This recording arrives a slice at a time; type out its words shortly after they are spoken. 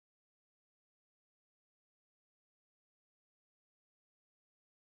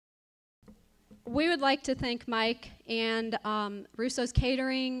We would like to thank Mike and Russo's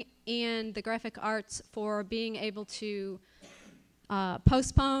Catering and the Graphic Arts for being able to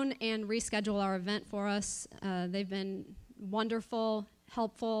postpone and reschedule our event for us. They've been wonderful,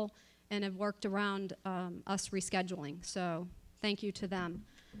 helpful, and have worked around us rescheduling. So thank you to them.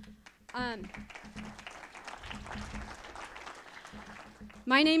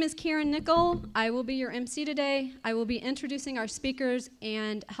 My name is Karen Nickel. I will be your MC today. I will be introducing our speakers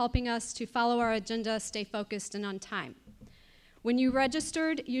and helping us to follow our agenda, stay focused, and on time. When you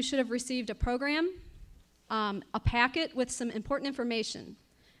registered, you should have received a program, a packet with some important information.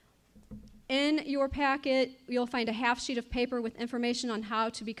 In your packet, you'll find a half sheet of paper with information on how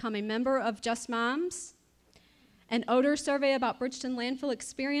to become a member of Just Moms, an odor survey about Bridgeton landfill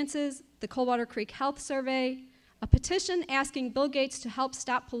experiences, the Coldwater Creek Health Survey, a petition asking Bill Gates to help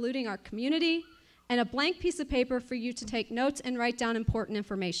stop polluting our community, and a blank piece of paper for you to take notes and write down important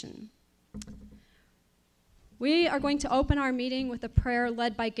information. We are going to open our meeting with a prayer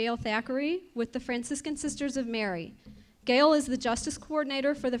led by Gail Thackeray with the Franciscan Sisters of Mary. Gail is the Justice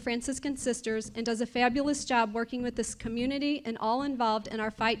Coordinator for the Franciscan Sisters and does a fabulous job working with this community and all involved in our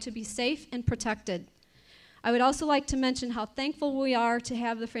fight to be safe and protected. I would also like to mention how thankful we are to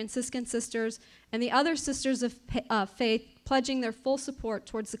have the Franciscan Sisters and the other Sisters of Faith pledging their full support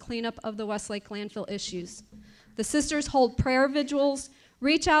towards the cleanup of the West Lake landfill issues. The Sisters hold prayer vigils,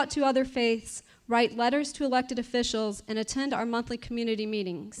 reach out to other faiths, write letters to elected officials, and attend our monthly community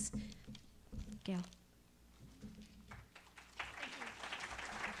meetings. Gail.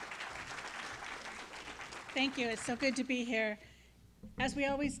 Thank you. It's so good to be here. As we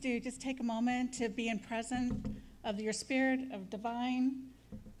always do, just take a moment to be in presence of your spirit, of divine,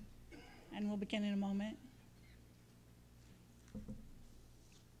 and we'll begin in a moment.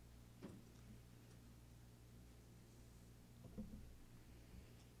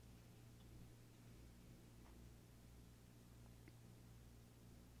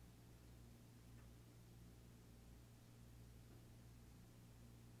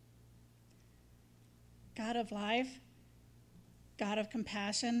 God of life, God of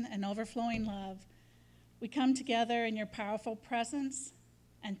compassion and overflowing love, we come together in your powerful presence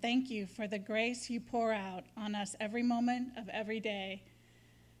and thank you for the grace you pour out on us every moment of every day.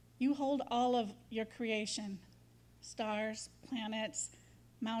 You hold all of your creation, stars, planets,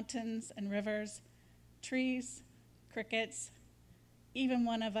 mountains and rivers, trees, crickets, even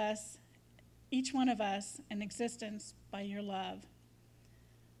one of us, each one of us in existence by your love.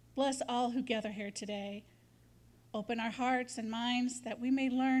 Bless all who gather here today. Open our hearts and minds that we may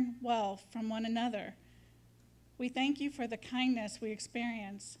learn well from one another. We thank you for the kindness we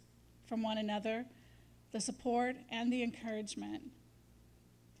experience from one another, the support and the encouragement.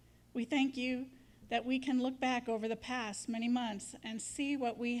 We thank you that we can look back over the past many months and see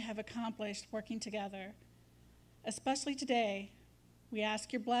what we have accomplished working together. Especially today, we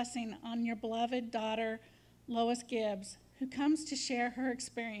ask your blessing on your beloved daughter, Lois Gibbs, who comes to share her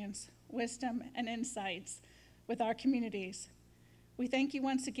experience, wisdom, and insights with our communities. We thank you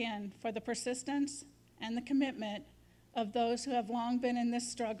once again for the persistence and the commitment of those who have long been in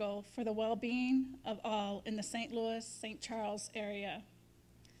this struggle for the well-being of all in the St. Louis, St. Charles area.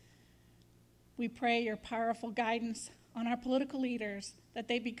 We pray your powerful guidance on our political leaders, that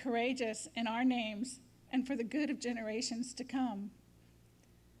they be courageous in our names and for the good of generations to come.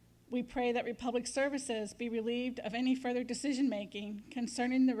 We pray that Republic Services be relieved of any further decision-making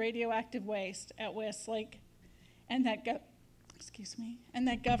concerning the radioactive waste at West Lake, and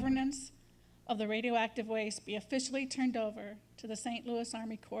that governance of the radioactive waste be officially turned over to the St. Louis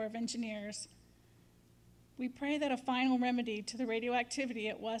Army Corps of Engineers. We pray that a final remedy to the radioactivity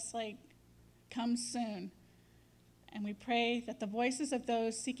at West Lake comes soon, and we pray that the voices of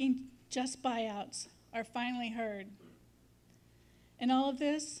those seeking just buyouts are finally heard. In all of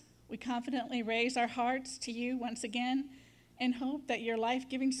this, we confidently raise our hearts to you once again and hope that your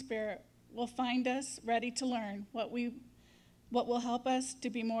life-giving spirit will find us ready to learn what will help us to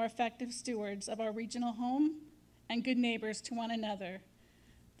be more effective stewards of our regional home and good neighbors to one another.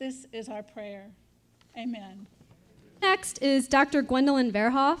 This is our prayer. Amen. Next is Dr. Gwendolyn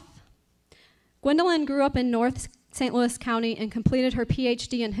Verhoff. Gwendolyn grew up in North St. Louis County and completed her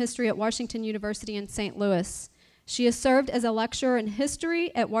PhD in history at Washington University in St. Louis. She has served as a lecturer in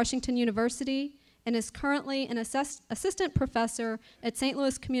history at Washington University and is currently an assistant professor at St.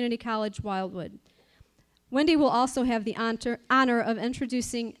 Louis Community College, Wildwood. Wendy will also have the honor of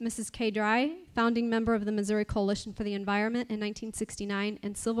introducing Mrs. Kay Dry, founding member of the Missouri Coalition for the Environment in 1969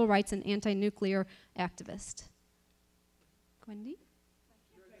 and civil rights and anti-nuclear activist. Wendy?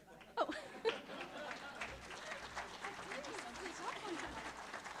 Oh.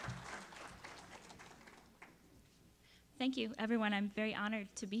 Thank you, everyone. I'm very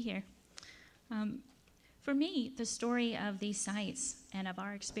honored to be here. For me, the story of these sites and of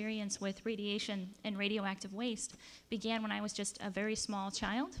our experience with radiation and radioactive waste began when I was just a very small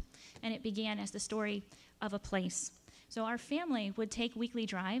child, and it began as the story of a place. So our family would take weekly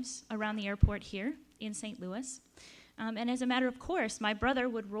drives around the airport here in St. Louis, and as a matter of course, my brother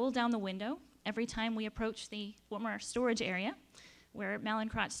would roll down the window every time we approached the former storage area where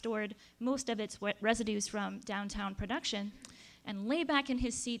Mallinckrodt stored most of its residues from downtown production, and lay back in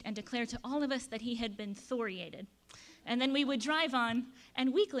his seat and declare to all of us that he had been thoriated. And then we would drive on,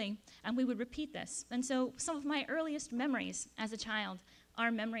 and weekly, and we would repeat this. And so some of my earliest memories as a child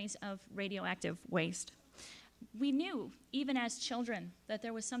are memories of radioactive waste. We knew, even as children, that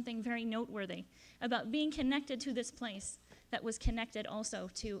there was something very noteworthy about being connected to this place that was connected also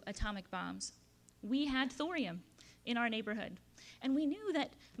to atomic bombs. We had thorium in our neighborhood, and we knew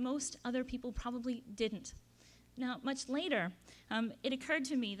that most other people probably didn't. Now, much later, it occurred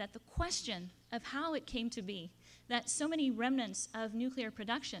to me that the question of how it came to be that so many remnants of nuclear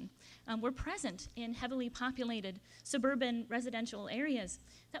production were present in heavily populated suburban residential areas,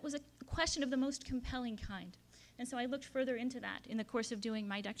 that was a question of the most compelling kind. And so I looked further into that in the course of doing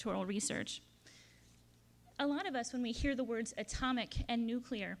my doctoral research. A lot of us, when we hear the words atomic and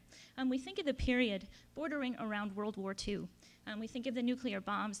nuclear, we think of the period bordering around World War II. We think of the nuclear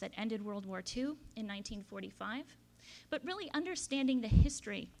bombs that ended World War II in 1945. But really understanding the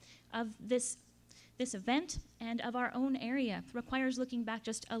history of this event and of our own area requires looking back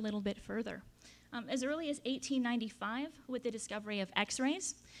just a little bit further. As early as 1895, with the discovery of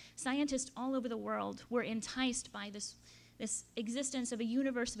X-rays, scientists all over the world were enticed by this existence of a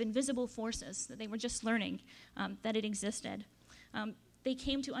universe of invisible forces that they were just learning that it existed. They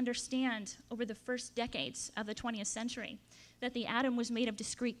came to understand over the first decades of the 20th century that the atom was made of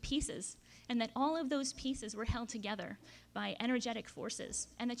discrete pieces, and that all of those pieces were held together by energetic forces,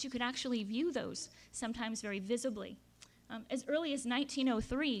 and that you could actually view those, sometimes very visibly. As early as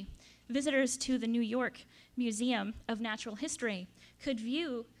 1903, visitors to the New York Museum of Natural History could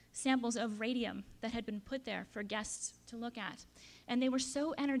view samples of radium that had been put there for guests to look at, and they were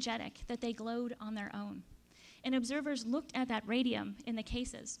so energetic that they glowed on their own. And observers looked at that radium in the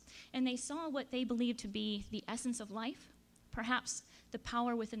cases, and they saw what they believed to be the essence of life, perhaps the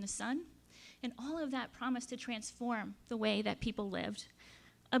power within the sun, and all of that promised to transform the way that people lived.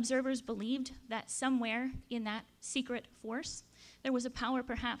 Observers believed that somewhere in that secret force, there was a power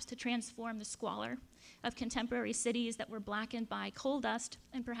perhaps to transform the squalor of contemporary cities that were blackened by coal dust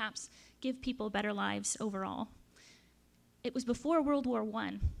and perhaps give people better lives overall. It was before World War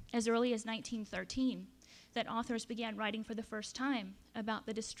I, as early as 1913, that authors began writing for the first time about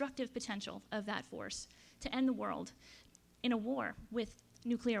the destructive potential of that force to end the world in a war with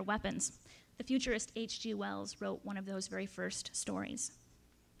nuclear weapons. The futurist H.G. Wells wrote one of those very first stories.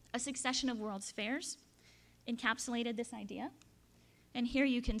 A succession of World's Fairs encapsulated this idea. And here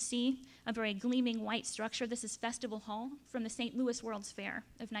you can see a very gleaming white structure. This is Festival Hall from the St. Louis World's Fair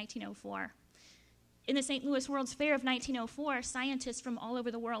of 1904. In the St. Louis World's Fair of 1904, scientists from all over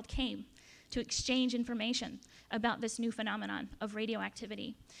the world came to exchange information about this new phenomenon of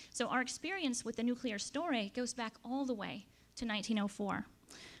radioactivity. So our experience with the nuclear story goes back all the way to 1904.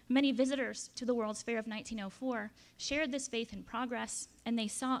 Many visitors to the World's Fair of 1904 shared this faith in progress, and they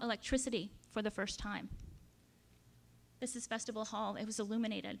saw electricity for the first time. This is Festival Hall. It was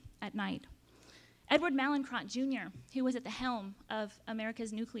illuminated at night. Edward Mallinckrodt Jr., who was at the helm of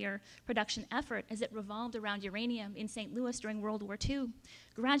America's nuclear production effort as it revolved around uranium in St. Louis during World War II,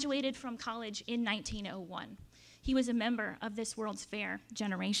 graduated from college in 1901. He was a member of this World's Fair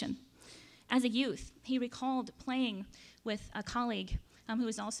generation. As a youth, he recalled playing with a colleague who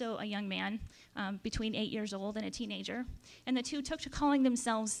was also a young man, between 8 years old and a teenager, and the two took to calling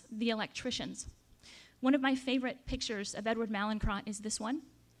themselves the Electricians. One of my favorite pictures of Edward Mallinckrodt is this one.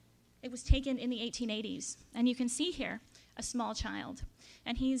 It was taken in the 1880s, and you can see here a small child,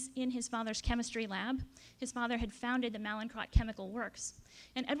 and he's in his father's chemistry lab. His father had founded the Mallinckrodt Chemical Works,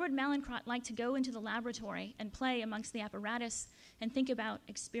 and Edward Mallinckrodt liked to go into the laboratory and play amongst the apparatus and think about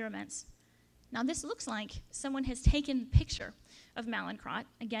experiments. Now this looks like someone has taken a picture of Mallinckrodt,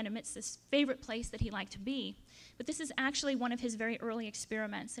 again amidst this favorite place that he liked to be, but this is actually one of his very early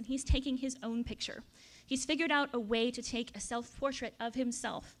experiments, and he's taking his own picture. He's figured out a way to take a self-portrait of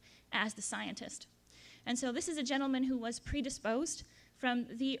himself as the scientist. And so this is a gentleman who was predisposed from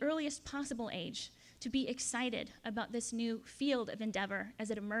the earliest possible age to be excited about this new field of endeavor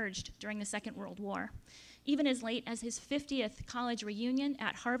as it emerged during the Second World War. Even as late as his 50th college reunion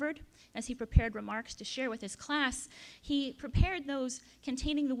at Harvard, as he prepared remarks to share with his class, he prepared those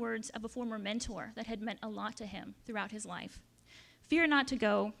containing the words of a former mentor that had meant a lot to him throughout his life. "Fear not to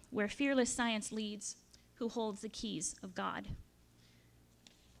go where fearless science leads, who holds the keys of God."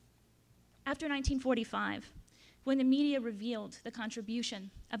 After 1945, when the media revealed the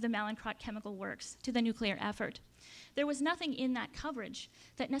contribution of the Mallinckrodt Chemical Works to the nuclear effort, there was nothing in that coverage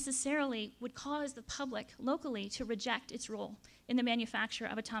that necessarily would cause the public locally to reject its role in the manufacture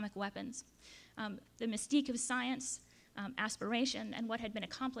of atomic weapons. The mystique of science, aspiration, and what had been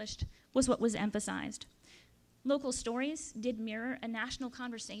accomplished was what was emphasized. Local stories did mirror a national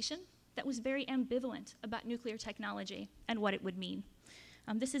conversation that was very ambivalent about nuclear technology and what it would mean.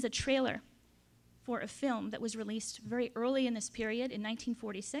 This is a trailer for a film that was released very early in this period in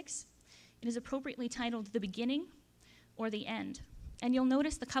 1946. It is appropriately titled "The Beginning" or "The End." And you'll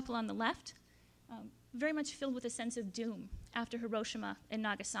notice the couple on the left, very much filled with a sense of doom after Hiroshima and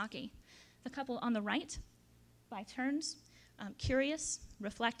Nagasaki. The couple on the right, by turns, curious,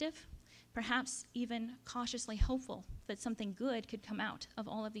 reflective, perhaps even cautiously hopeful that something good could come out of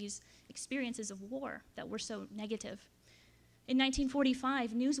all of these experiences of war that were so negative. In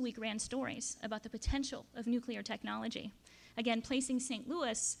 1945, Newsweek ran stories about the potential of nuclear technology, again placing St.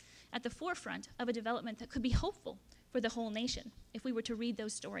 Louis at the forefront of a development that could be hopeful for the whole nation if we were to read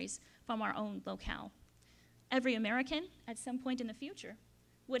those stories from our own locale. Every American, at some point in the future,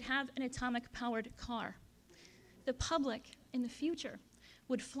 would have an atomic-powered car. The public in the future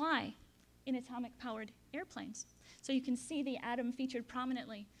would fly in atomic-powered airplanes. So you can see the atom featured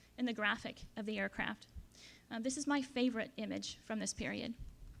prominently in the graphic of the aircraft. This is my favorite image from this period.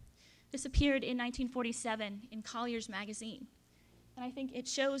 This appeared in 1947 in Collier's magazine. And I think it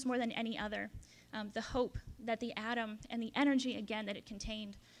shows more than any other the hope that the atom and the energy, again, that it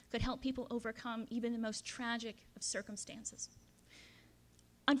contained could help people overcome even the most tragic of circumstances.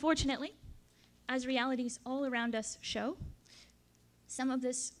 Unfortunately, as realities all around us show, some of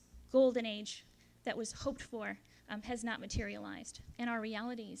this golden age that was hoped for has not materialized. And our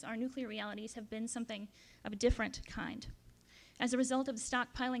realities, our nuclear realities, have been something of a different kind. As a result of the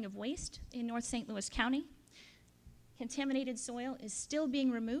stockpiling of waste in North St. Louis County, contaminated soil is still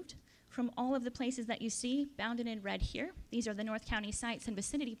being removed from all of the places that you see bounded in red here. These are the North County sites and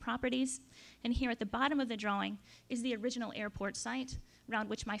vicinity properties. And here at the bottom of the drawing is the original airport site around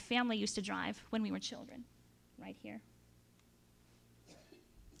which my family used to drive when we were children, right here.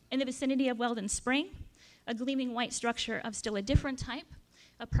 In the vicinity of Weldon Spring, a gleaming white structure of still a different type,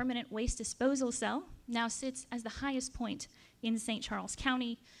 a permanent waste disposal cell, now sits as the highest point in St. Charles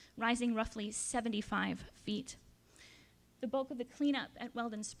County, rising roughly 75 feet. The bulk of the cleanup at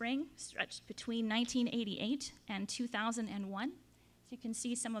Weldon Spring stretched between 1988 and 2001. So you can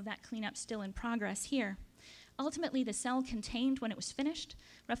see some of that cleanup still in progress here. Ultimately, the cell contained, when it was finished,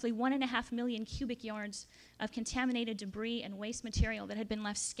 roughly 1.5 million cubic yards of contaminated debris and waste material that had been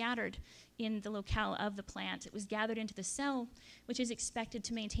left scattered in the locale of the plant. It was gathered into the cell, which is expected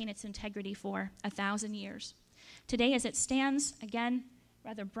to maintain its integrity for 1,000 years. Today, as it stands, again,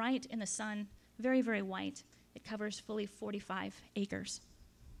 rather bright in the sun, very, very white, it covers fully 45 acres.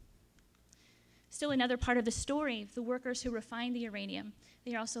 Still another part of the story, the workers who refine the uranium,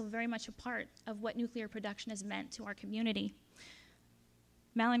 they are also very much a part of what nuclear production has meant to our community.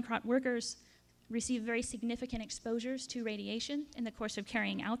 Mallinckrodt workers receive very significant exposures to radiation in the course of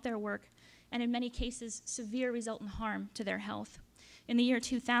carrying out their work, and in many cases, severe resultant harm to their health. In the year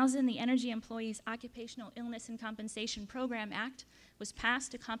 2000, the Energy Employees Occupational Illness and Compensation Program Act was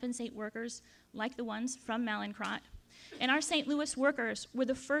passed to compensate workers like the ones from Mallinckrodt. And our St. Louis workers were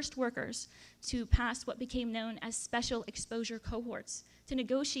the first workers to pass what became known as special exposure cohorts to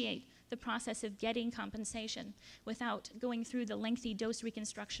negotiate the process of getting compensation without going through the lengthy dose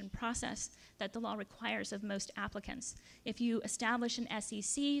reconstruction process that the law requires of most applicants. If you establish an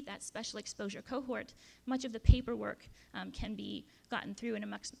SEC, that special exposure cohort, much of the paperwork can be gotten through in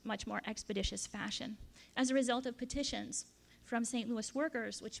a much more expeditious fashion. As a result of petitions from St. Louis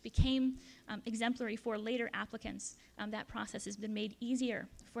workers, which became exemplary for later applicants, that process has been made easier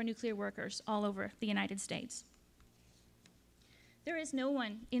for nuclear workers all over the United States. There is no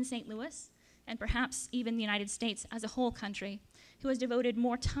one in St. Louis, and perhaps even the United States as a whole country, who has devoted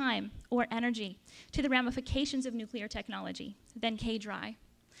more time or energy to the ramifications of nuclear technology than Kay Dry.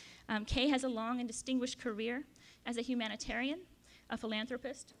 Kay has a long and distinguished career as a humanitarian, a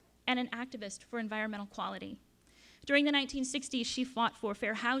philanthropist, and an activist for environmental quality. During the 1960s, she fought for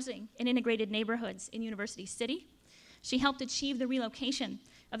fair housing in integrated neighborhoods in University City. She helped achieve the relocation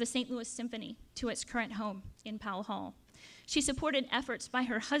of the St. Louis Symphony to its current home in Powell Hall. She supported efforts by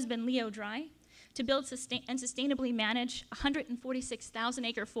her husband, Leo Dry, to build and sustainably manage a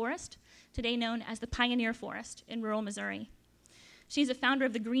 146,000-acre forest, today known as the Pioneer Forest in rural Missouri. She's a founder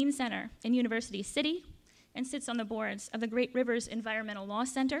of the Green Center in University City and sits on the boards of the Great Rivers Environmental Law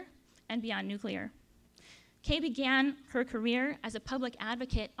Center and Beyond Nuclear. Kay began her career as a public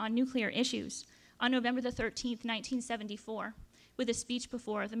advocate on nuclear issues on November the 13th, 1974, with a speech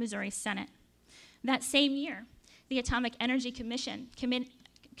before the Missouri Senate. That same year, the Atomic Energy Commission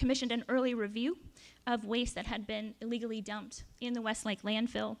commissioned an early review of waste that had been illegally dumped in the West Lake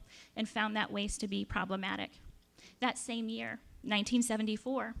Landfill and found that waste to be problematic. That same year,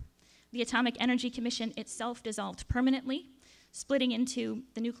 1974, the Atomic Energy Commission itself dissolved permanently, splitting into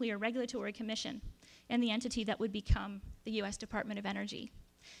the Nuclear Regulatory Commission and the entity that would become the U.S. Department of Energy.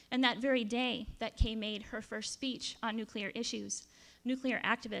 And that very day that Kay made her first speech on nuclear issues, nuclear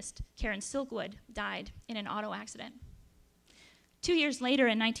activist Karen Silkwood died in an auto accident. 2 years later,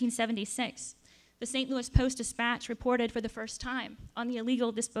 in 1976, the St. Louis Post-Dispatch reported for the first time on the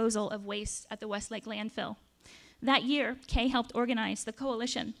illegal disposal of waste at the West Lake Landfill. That year, Kay helped organize the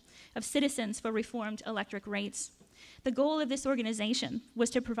Coalition of Citizens for Reformed Electric Rates. The goal of this organization was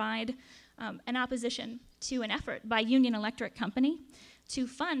to provide an opposition to an effort by Union Electric Company to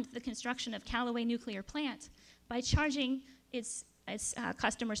fund the construction of Callaway Nuclear Plant by charging its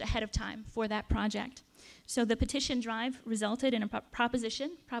customers ahead of time for that project. So the petition drive resulted in a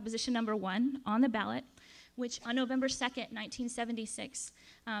proposition number 1 on the ballot, which on November 2nd, 1976,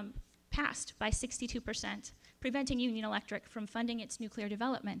 passed by 62%, preventing Union Electric from funding its nuclear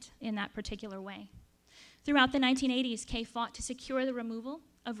development in that particular way. Throughout the 1980s, Kay fought to secure the removal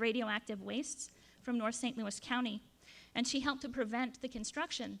of radioactive wastes from North St. Louis County, and she helped to prevent the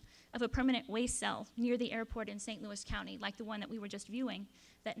construction of a permanent waste cell near the airport in St. Louis County, like the one that we were just viewing,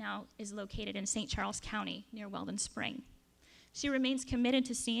 that now is located in St. Charles County near Weldon Spring. She remains committed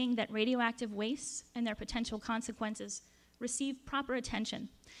to seeing that radioactive wastes and their potential consequences receive proper attention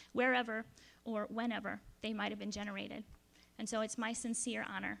wherever or whenever they might have been generated. And so it's my sincere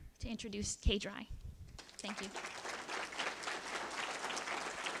honor to introduce Kay Dry. Thank you.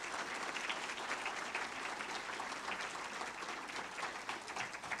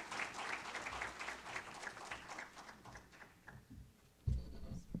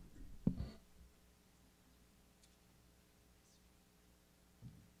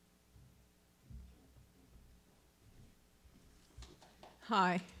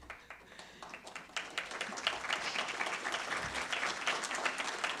 Hi.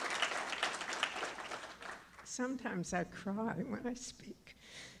 Sometimes I cry when I speak.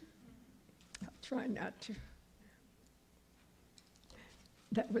 I'll try not to.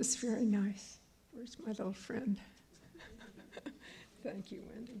 That was very nice. Where's my little friend? Thank you,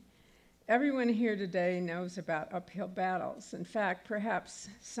 Wendy. Everyone here today knows about uphill battles. In fact, perhaps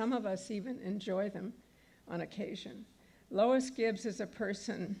some of us even enjoy them on occasion. Lois Gibbs is a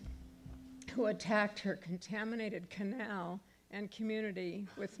person who attacked her contaminated canal and community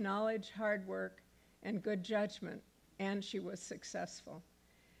with knowledge, hard work, and good judgment, and she was successful.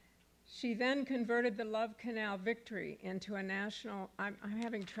 She then converted the Love Canal victory into a national, I'm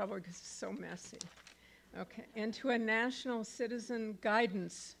having trouble because it's so messy, okay, into a national citizen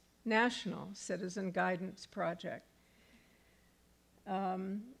guidance project.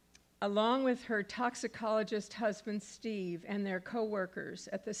 Along with her toxicologist husband, Steve, and their co-workers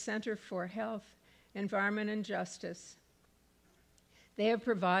at the Center for Health, Environment, and Justice, they have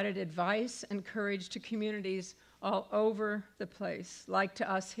provided advice and courage to communities all over the place, like to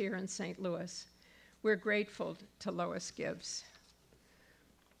us here in St. Louis. We're grateful to Lois Gibbs.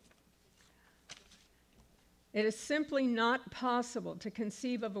 It is simply not possible to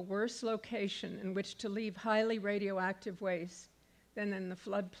conceive of a worse location in which to leave highly radioactive waste than in the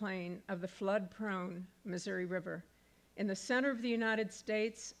floodplain of the flood-prone Missouri River. In the center of the United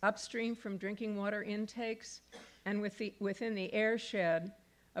States, upstream from drinking water intakes, and within the airshed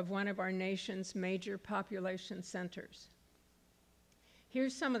of one of our nation's major population centers.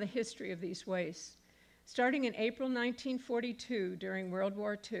 Here's some of the history of these wastes. Starting in April 1942, during World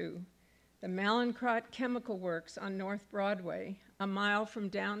War II, the Mallinckrodt Chemical Works on North Broadway, a mile from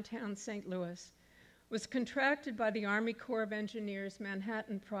downtown St. Louis, was contracted by the Army Corps of Engineers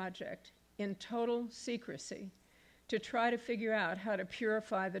Manhattan Project in total secrecy to try to figure out how to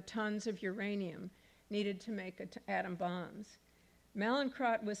purify the tons of uranium needed to make atom bombs.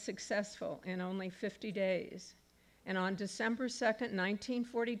 Mallinckrodt was successful in only 50 days, and on December 2nd,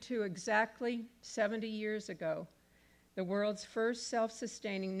 1942, exactly 70 years ago, the world's first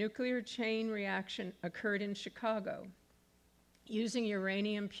self-sustaining nuclear chain reaction occurred in Chicago, using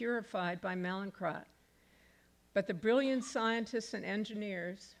uranium purified by Mallinckrodt. But the brilliant scientists and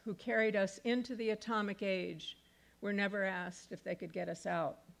engineers who carried us into the atomic age were never asked if they could get us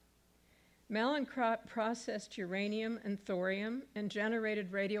out. Mallinckrodt processed uranium and thorium and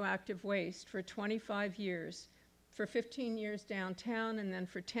generated radioactive waste for 25 years, for 15 years downtown, and then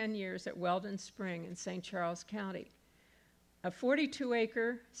for 10 years at Weldon Spring in St. Charles County. A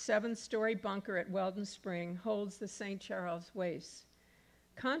 42-acre, 7-story bunker at Weldon Spring holds the St. Charles waste.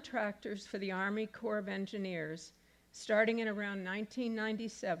 Contractors for the Army Corps of Engineers, starting in around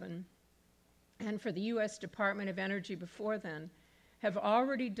 1997, and for the U.S. Department of Energy before then, have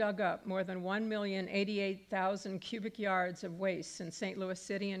already dug up more than 1,088,000 cubic yards of waste in St. Louis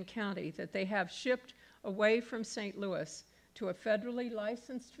City and County that they have shipped away from St. Louis to a federally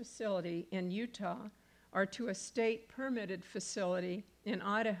licensed facility in Utah or to a state permitted facility in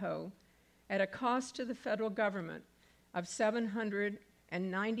Idaho at a cost to the federal government of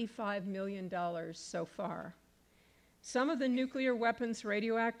 $795 million so far. Some of the nuclear weapons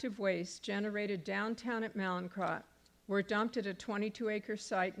radioactive waste generated downtown at Mallinckrodt were dumped at a 22-acre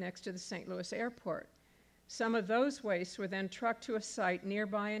site next to the St. Louis airport. Some of those wastes were then trucked to a site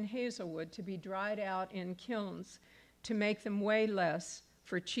nearby in Hazelwood to be dried out in kilns to make them weigh less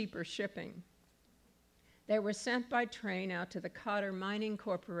for cheaper shipping. They were sent by train out to the Cotter Mining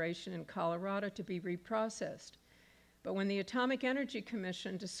Corporation in Colorado to be reprocessed. But when the Atomic Energy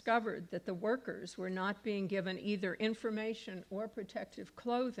Commission discovered that the workers were not being given either information or protective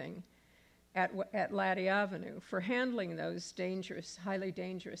clothing at Laddie Avenue for handling those dangerous, highly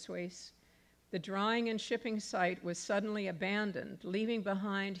dangerous wastes, the drying and shipping site was suddenly abandoned, leaving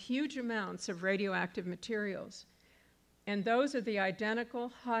behind huge amounts of radioactive materials. And those are the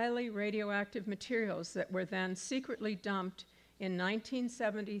identical, highly radioactive materials that were then secretly dumped in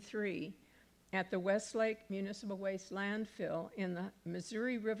 1973 at the West Lake Municipal Waste Landfill in the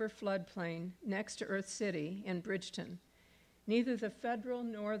Missouri River floodplain next to Earth City in Bridgeton. Neither the federal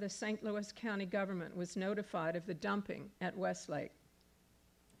nor the St. Louis County government was notified of the dumping at West Lake.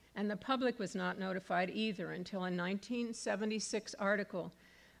 And the public was not notified either until a 1976 article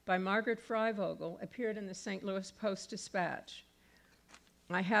by Margaret Freivogel appeared in the St. Louis Post-Dispatch.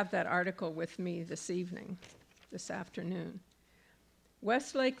 I have that article with me this afternoon.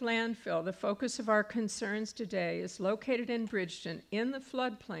 West Lake Landfill, the focus of our concerns today, is located in Bridgeton in the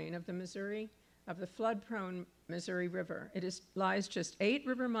floodplain of the flood-prone Missouri River. It lies just 8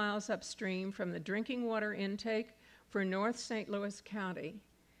 river miles upstream from the drinking water intake for North St. Louis County.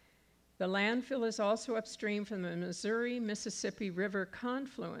 The landfill is also upstream from the Missouri-Mississippi River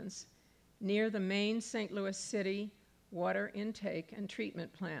confluence near the main St. Louis City water intake and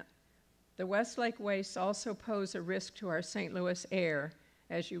treatment plant. The West Lake wastes also pose a risk to our St. Louis air,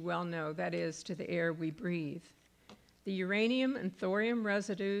 as you well know, that is, to the air we breathe. The uranium and thorium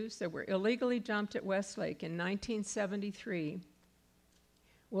residues that were illegally dumped at West Lake in 1973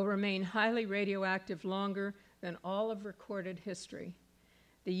 will remain highly radioactive longer than all of recorded history.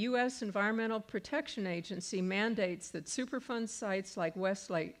 The U.S. Environmental Protection Agency mandates that Superfund sites like West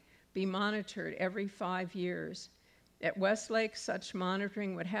Lake be monitored every 5 years. At West Lake, such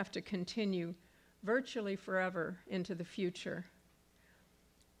monitoring would have to continue virtually forever into the future.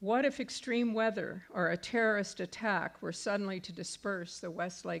 What if extreme weather or a terrorist attack were suddenly to disperse the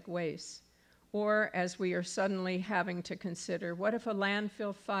West Lake wastes? Or, as we are suddenly having to consider, what if a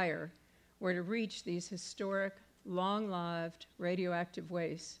landfill fire were to reach these historic, long-lived radioactive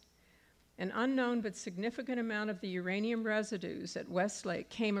wastes? An unknown but significant amount of the uranium residues at West Lake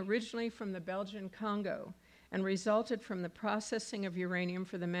came originally from the Belgian Congo and resulted from the processing of uranium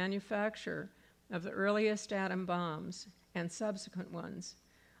for the manufacture of the earliest atom bombs and subsequent ones.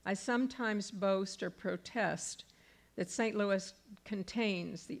 I sometimes boast or protest that St. Louis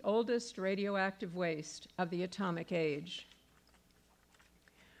contains the oldest radioactive waste of the atomic age.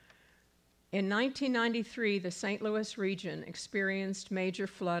 In 1993, the St. Louis region experienced major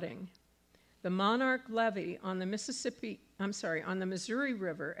flooding. The Monarch levee on the Missouri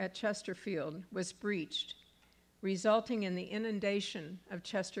River at Chesterfield was breached, resulting in the inundation of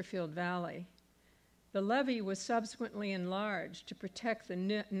Chesterfield Valley. The levee was subsequently enlarged to protect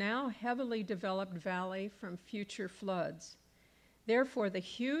the now heavily developed valley from future floods. Therefore, the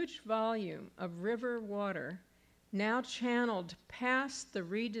huge volume of river water now channeled past the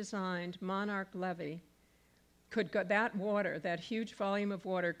redesigned Monarch levee that huge volume of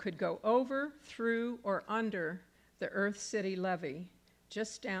water could go over, through, or under the Earth City levee,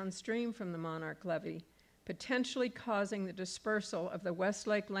 just downstream from the Monarch levee, potentially causing the dispersal of the West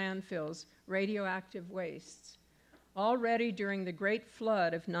Lake landfill's radioactive wastes. Already during the Great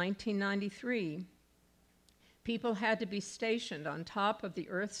Flood of 1993, people had to be stationed on top of the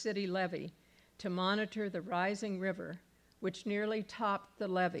Earth City levee to monitor the rising river, which nearly topped the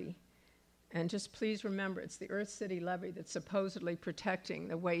levee. And just please remember, it's the Earth City levee that's supposedly protecting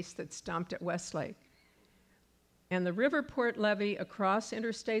the waste that's dumped at West Lake. And the Riverport levee across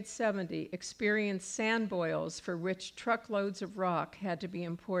Interstate 70 experienced sand boils for which truckloads of rock had to be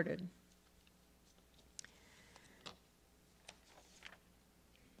imported.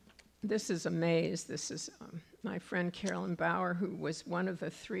 This is a maze. This is my friend Carolyn Bauer, who was one of the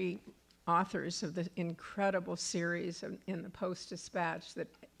 3 authors of the incredible series in the Post-Dispatch that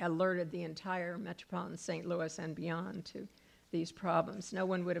alerted the entire metropolitan St. Louis and beyond to these problems. No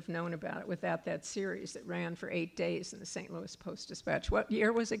one would have known about it without that series that ran for 8 days in the St. Louis Post-Dispatch. What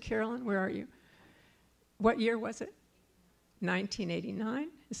year was it, Carolyn? Where are you? What year was it? 1989?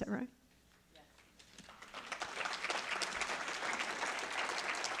 Is that right? Yes.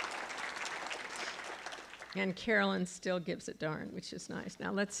 And Carolyn still gives a darn, which is nice.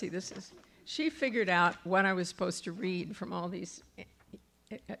 Now let's see, she figured out what I was supposed to read from all these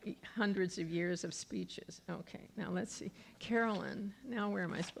hundreds of years of speeches. Okay, now let's see. Carolyn, now where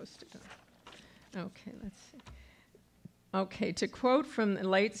am I supposed to go? Okay, let's see. Okay, to quote from the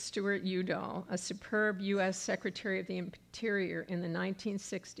late Stuart Udall, a superb U.S. Secretary of the Interior in the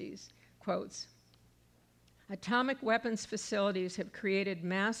 1960s, quotes, "Atomic weapons facilities have created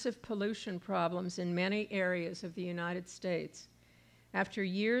massive pollution problems in many areas of the United States. After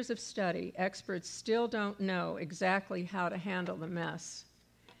years of study, experts still don't know exactly how to handle the mess.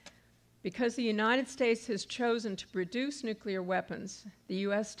 Because the United States has chosen to produce nuclear weapons, the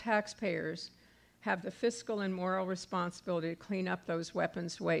U.S. taxpayers have the fiscal and moral responsibility to clean up those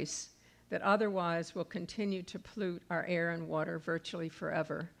weapons wastes that otherwise will continue to pollute our air and water virtually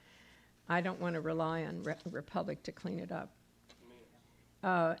forever. I don't want to rely on Republic to clean it up."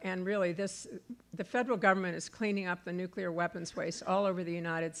 And really, the federal government is cleaning up the nuclear weapons waste all over the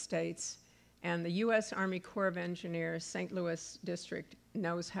United States, and the U.S. Army Corps of Engineers, St. Louis District,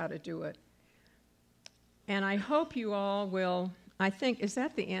 knows how to do it. And I hope you all will, I think, is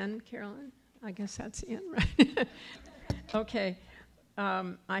that the end, Carolyn? I guess that's the end, right? Okay.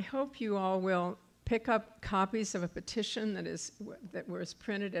 I hope you all will pick up copies of a petition that was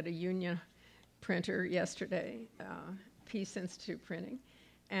printed at a union printer yesterday, Peace Institute Printing.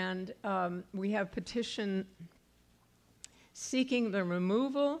 And we have petition seeking the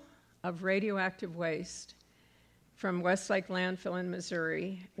removal of radioactive waste from West Lake Landfill in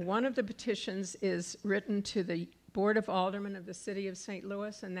Missouri. One of the petitions is written to the Board of Aldermen of the City of St.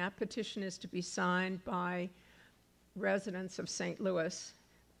 Louis, and that petition is to be signed by residents of St. Louis.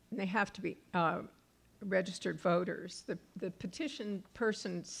 And they have to be registered voters. The petition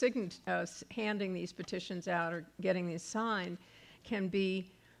person handing these petitions out or getting these signed can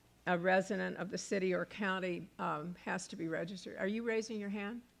be a resident of the city or county, has to be registered. Are you raising your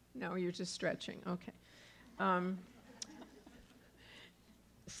hand? No, you're just stretching. Okay.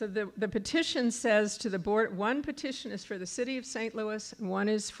 So the petition says to the board, one petition is for the city of St. Louis, and one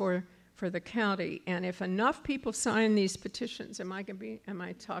is for the county. And if enough people sign these petitions, am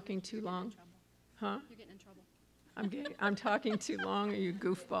I talking too long? Huh? You're getting in trouble. I'm talking too long, or you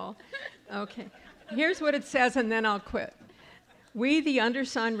goofball? Okay. Here's what it says, and then I'll quit. We, the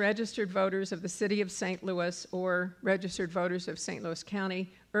undersigned registered voters of the City of St. Louis or registered voters of St. Louis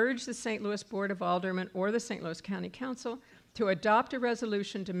County, urge the St. Louis Board of Aldermen or the St. Louis County Council to adopt a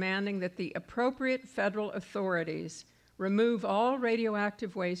resolution demanding that the appropriate federal authorities remove all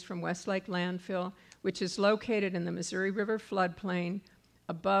radioactive waste from West Lake Landfill, which is located in the Missouri River floodplain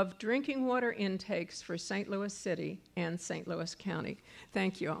above drinking water intakes for St. Louis City and St. Louis County.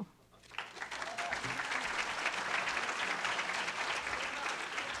 Thank you all.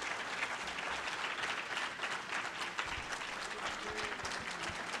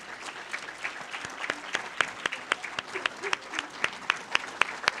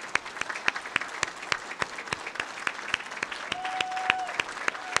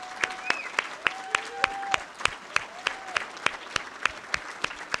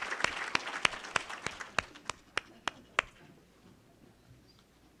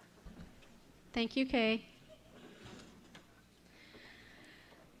 Thank you, Kay.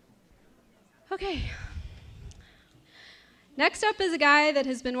 Okay. Next up is a guy that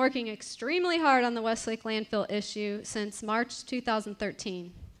has been working extremely hard on the West Lake landfill issue since March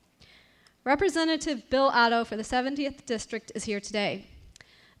 2013. Representative Bill Otto for the 70th District is here today.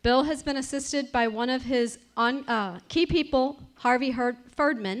 Bill has been assisted by one of his key people, Harvey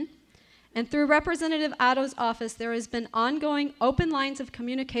Ferdman, and through Representative Otto's office, there has been ongoing open lines of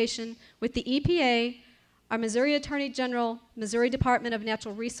communication with the EPA, our Missouri Attorney General, Missouri Department of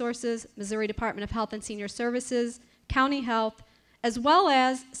Natural Resources, Missouri Department of Health and Senior Services, County Health, as well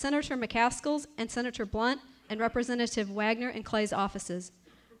as Senator McCaskill's and Senator Blunt and Representative Wagner and Clay's offices.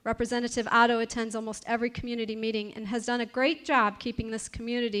 Representative Otto attends almost every community meeting and has done a great job keeping this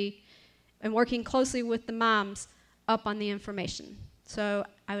community and working closely with the moms up on the information. So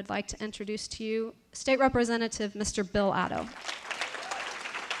I would like to introduce to you State Representative Mr. Bill Otto.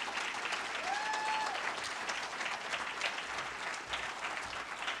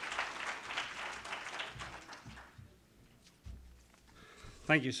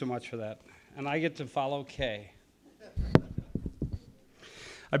 Thank you so much for that. And I get to follow Kay.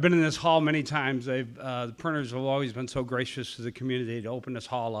 I've been in this hall many times. The printers have always been so gracious to the community to open this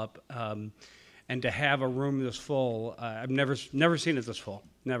hall up, and to have a room this full. I've never seen it this full,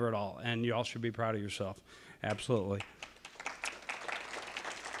 never at all. And you all should be proud of yourself, absolutely.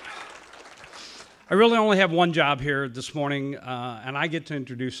 I really only have one job here this morning, and I get to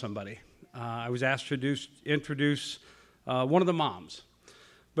introduce somebody. I was asked to introduce one of the moms,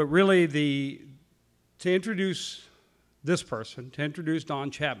 but really to introduce this person, to introduce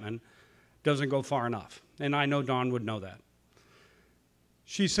Dawn Chapman, doesn't go far enough. And I know Dawn would know that.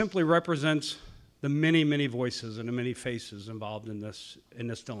 She simply represents the many, many voices and the many faces involved in this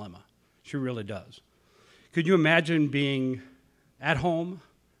dilemma. She really does. Could you imagine being at home,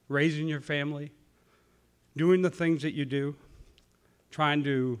 raising your family, doing the things that you do, trying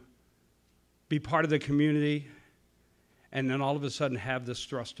to be part of the community, and then all of a sudden have this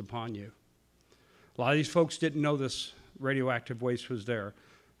thrust upon you? A lot of these folks didn't know this radioactive waste was there.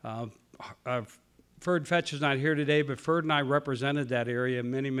 Ferd Fetch is not here today, but Ferd and I represented that area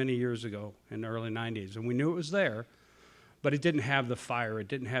many, many years ago in the early 90s, and we knew it was there, but it didn't have the fire, it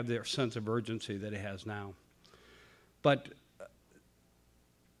didn't have the sense of urgency that it has now. But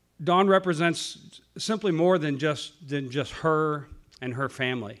Dawn represents simply more than just her and her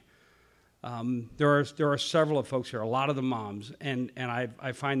family. There are several of folks here, a lot of the moms, and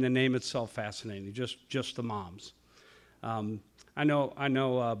I find the name itself fascinating, just the moms. I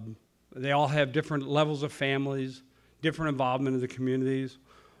know they all have different levels of families, different involvement in the communities.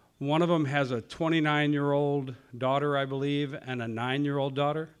 One of them has a 29-year-old daughter, I believe, and a 9-year-old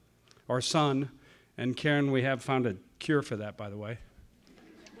daughter, or son. And Karen, we have found a cure for that, by the way.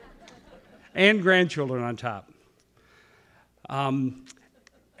 And grandchildren on top. And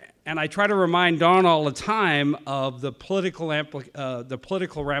I try to remind Dawn all the time of the political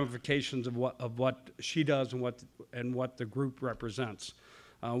ramifications of what she does and what the group represents.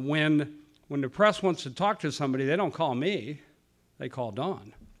 When the press wants to talk to somebody, they don't call me, they call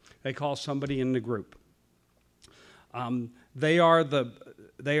Dawn. They call somebody in the group. They are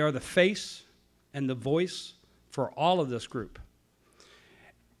the face and the voice for all of this group.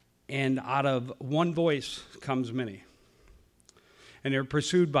 And out of one voice comes many. And they're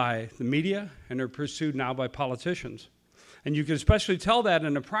pursued by the media, and they're pursued now by politicians. And you can especially tell that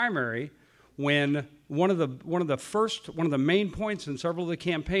in the primary when one of the main points in several of the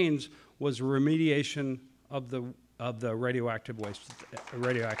campaigns was remediation of the radioactive waste.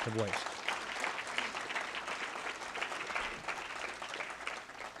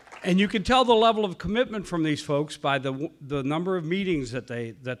 And you can tell the level of commitment from these folks by the number of meetings that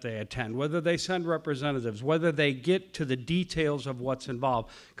they attend, whether they send representatives, whether they get to the details of what's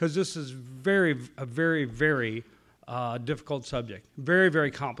involved, because this is a very, very difficult subject, very, very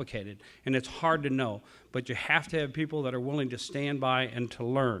complicated, and it's hard to know. But you have to have people that are willing to stand by and to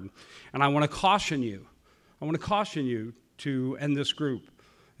learn. And I want to caution you to end this group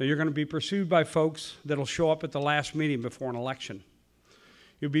that you're going to be pursued by folks that'll show up at the last meeting before an election.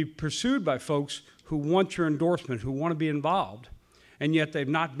 You'll be pursued by folks who want your endorsement, who want to be involved, and yet they've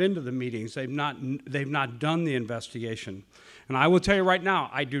not been to the meetings, they've not done the investigation. And I will tell you right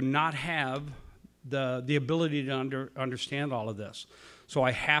now, I do not have the ability to understand all of this. So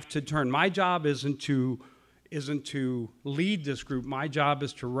I have to turn. My job isn't to lead this group. My job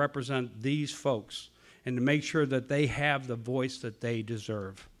is to represent these folks and to make sure that they have the voice that they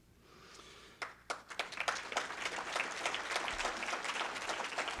deserve.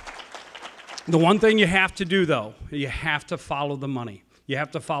 The one thing you have to do, though, you have to follow the money. You have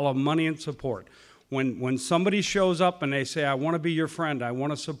to follow money and support. When somebody shows up and they say, I want to be your friend, I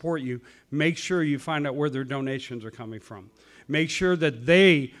want to support you, make sure you find out where their donations are coming from. Make sure that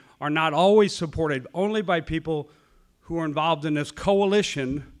they are not always supported only by people who are involved in this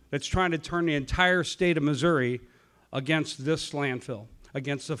coalition that's trying to turn the entire state of Missouri against this landfill,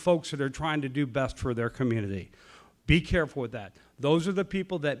 against the folks that are trying to do best for their community. Be careful with that. Those are the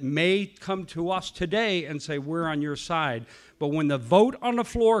people that may come to us today and say, we're on your side. But when the vote on the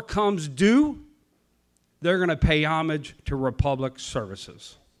floor comes due, they're going to pay homage to Republic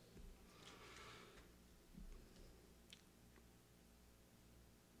services.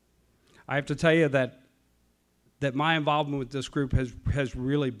 I have to tell you that my involvement with this group has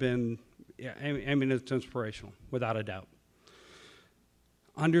really been, yeah, I mean, it's inspirational, without a doubt.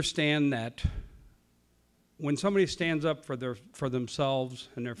 Understand that when somebody stands up for themselves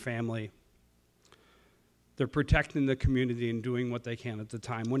and their family, they're protecting the community and doing what they can at the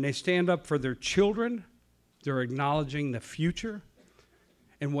time. When they stand up for their children, they're acknowledging the future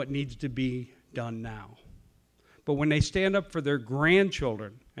and what needs to be done now. But when they stand up for their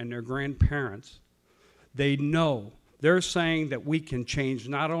grandchildren and their grandparents, they know they're saying that we can change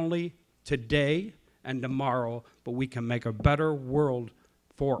not only today and tomorrow, but we can make a better world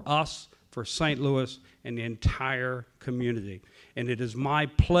for us, for St. Louis, and the entire community. And it is my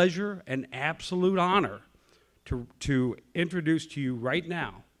pleasure and absolute honor to introduce to you right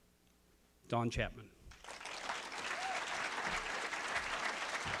now, Dawn Chapman.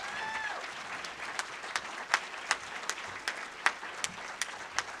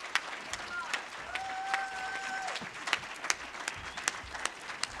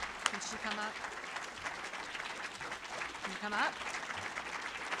 Can she come up? Can you come up?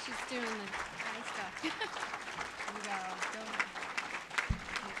 She's doing the high stuff. Here you go.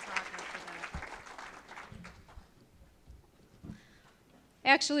 Can't talk after that.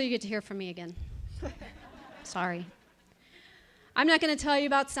 Actually, you get to hear from me again. Sorry. I'm not going to tell you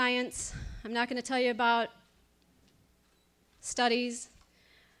about science. I'm not going to tell you about studies.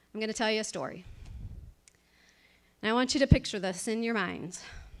 I'm going to tell you a story. And I want you to picture this in your minds.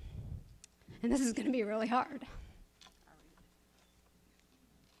 And this is going to be really hard.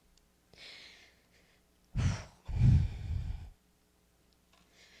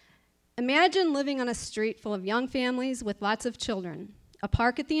 Imagine living on a street full of young families with lots of children. A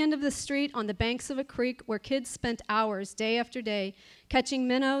park at the end of the street on the banks of a creek where kids spent hours day after day catching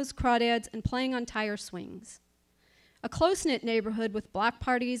minnows, crawdads, and playing on tire swings. A close-knit neighborhood with block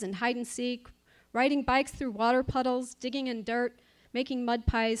parties and hide and seek, riding bikes through water puddles, digging in dirt, making mud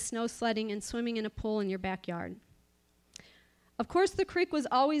pies, snow sledding, and swimming in a pool in your backyard. Of course, the creek was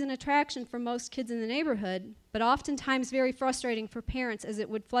always an attraction for most kids in the neighborhood, but oftentimes very frustrating for parents as it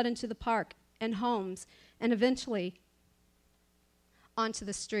would flood into the park and homes and eventually onto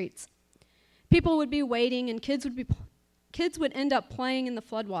the streets. People would be waiting and kids would end up playing in the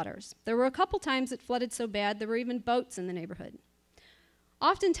floodwaters. There were a couple times it flooded so bad there were even boats in the neighborhood.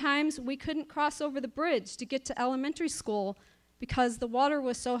 Oftentimes we couldn't cross over the bridge to get to elementary school because the water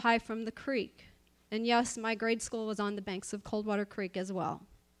was so high from the creek. And yes, my grade school was on the banks of Coldwater Creek as well.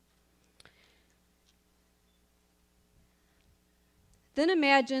 Then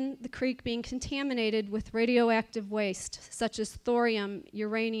imagine the creek being contaminated with radioactive waste, such as thorium,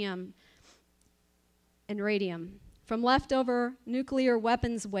 uranium, and radium, from leftover nuclear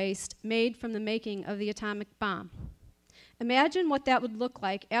weapons waste made from the making of the atomic bomb. Imagine what that would look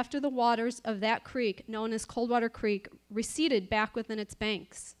like after the waters of that creek, known as Coldwater Creek, receded back within its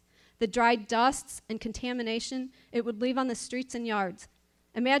banks. The dried dusts and contamination it would leave on the streets and yards.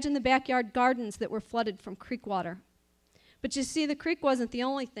 Imagine the backyard gardens that were flooded from creek water. But you see, the creek wasn't the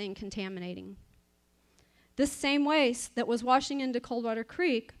only thing contaminating. This same waste that was washing into Coldwater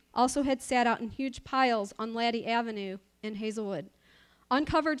Creek also had sat out in huge piles on Laddie Avenue in Hazelwood,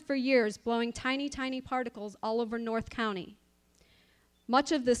 uncovered for years, blowing tiny, tiny particles all over North County.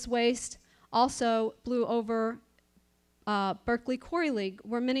 Much of this waste also blew over Berkeley Quarry League,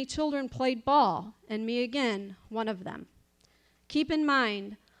 where many children played ball, and me again, one of them. Keep in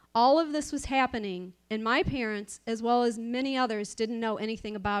mind, all of this was happening, and my parents, as well as many others, didn't know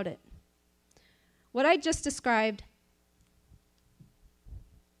anything about it. What I just described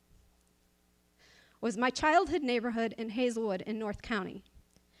was my childhood neighborhood in Hazelwood in North County.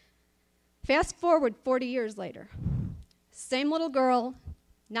 Fast forward 40 years later. Same little girl,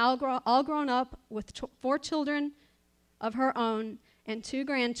 now all grown up with 4 children of her own and 2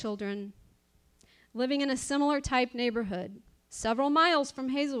 grandchildren, living in a similar type neighborhood, several miles from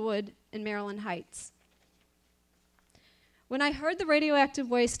Hazelwood in Maryland Heights. When I heard the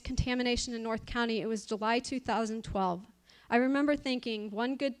radioactive waste contamination in North County, it was July 2012. I remember thinking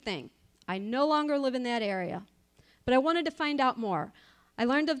one good thing: I no longer live in that area. But I wanted to find out more. I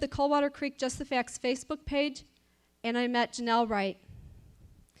learned of the Coldwater Creek Just the Facts Facebook page, and I met Janelle Wright.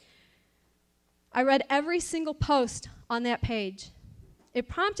 I read every single post on that page. It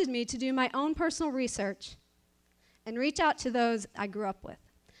prompted me to do my own personal research and reach out to those I grew up with.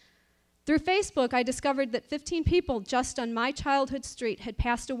 Through Facebook, I discovered that 15 people just on my childhood street had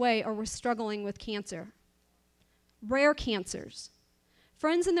passed away or were struggling with cancer. Rare cancers.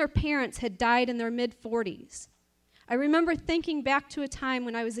 Friends and their parents had died in their mid-40s. I remember thinking back to a time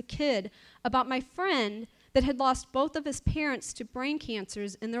when I was a kid about my friend that had lost both of his parents to brain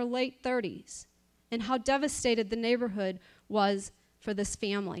cancers in their late 30s, and how devastated the neighborhood was for this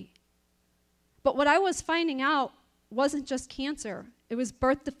family. But what I was finding out wasn't just cancer. It was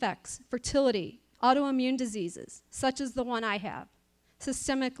birth defects, fertility, autoimmune diseases, such as the one I have,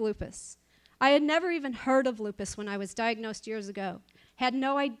 systemic lupus. I had never even heard of lupus when I was diagnosed years ago, had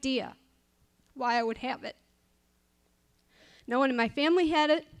no idea why I would have it. No one in my family had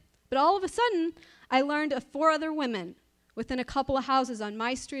it, but all of a sudden, I learned of 4 other women within a couple of houses on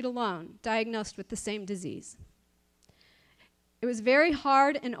my street alone diagnosed with the same disease. It was very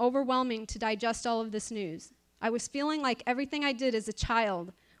hard and overwhelming to digest all of this news. I was feeling like everything I did as a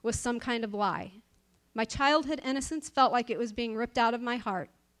child was some kind of lie. My childhood innocence felt like it was being ripped out of my heart.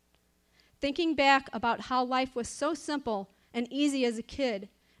 Thinking back about how life was so simple and easy as a kid,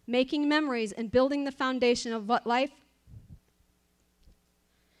 making memories and building the foundation of what life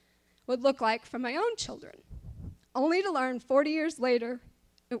would look like for my own children, only to learn 40 years later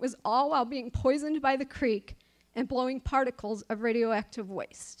it was all while being poisoned by the creek and blowing particles of radioactive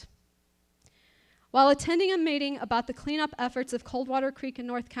waste. While attending a meeting about the cleanup efforts of Coldwater Creek in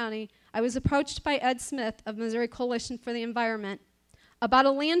North County, I was approached by Ed Smith of Missouri Coalition for the Environment about a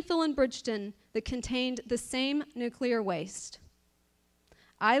landfill in Bridgeton that contained the same nuclear waste.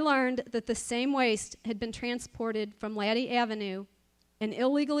 I learned that the same waste had been transported from Laddie Avenue and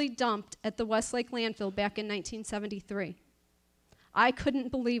illegally dumped at the West Lake Landfill back in 1973. I couldn't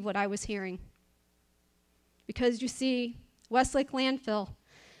believe what I was hearing. Because you see, West Lake Landfill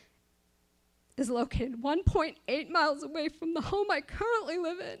is located 1.8 miles away from the home I currently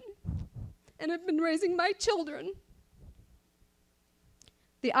live in and have been raising my children.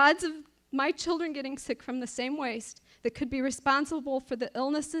 The odds of my children getting sick from the same waste that could be responsible for the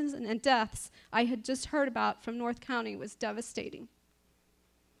illnesses and deaths I had just heard about from North County was devastating.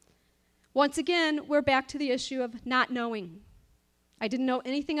 Once again, we're back to the issue of not knowing. I didn't know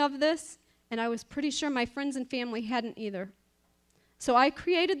anything of this, and I was pretty sure my friends and family hadn't either. So I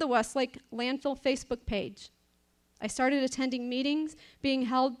created the West Lake Landfill Facebook page. I started attending meetings being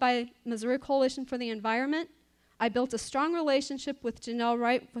held by Missouri Coalition for the Environment. I built a strong relationship with Janelle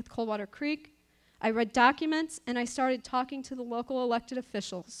Wright with Coldwater Creek. I read documents, and I started talking to the local elected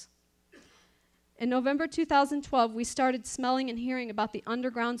officials. In November 2012, we started smelling and hearing about the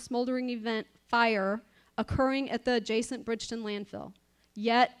underground smoldering event fire occurring at the adjacent Bridgeton landfill.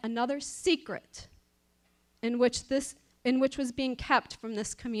 Yet another secret in which was being kept from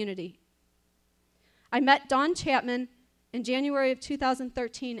this community. I met Dawn Chapman in January of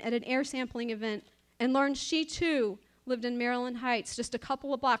 2013 at an air sampling event and learned she too lived in Maryland Heights, just a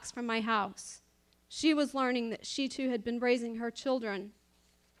couple of blocks from my house. She was learning that she too had been raising her children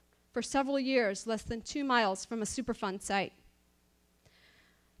for several years, less than 2 miles from a Superfund site.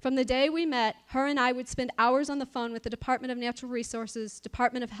 From the day we met, her and I would spend hours on the phone with the Department of Natural Resources,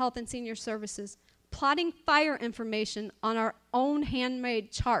 Department of Health and Senior Services, plotting fire information on our own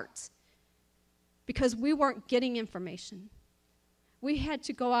handmade charts because we weren't getting information. We had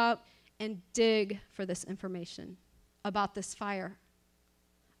to go out and dig for this information about this fire,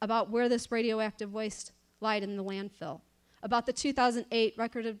 about where this radioactive waste lied in the landfill, about the 2008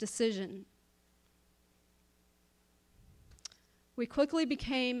 Record of Decision. We quickly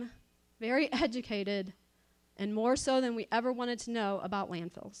became very educated, and more so than we ever wanted to know, about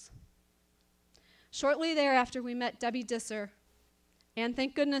landfills. Shortly thereafter, we met Debbie Disser, and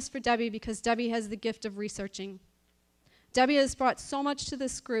thank goodness for Debbie, because Debbie has the gift of researching. Debbie has brought so much to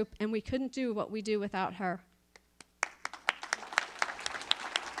this group, and we couldn't do what we do without her.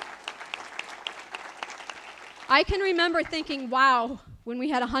 I can remember thinking, wow, when we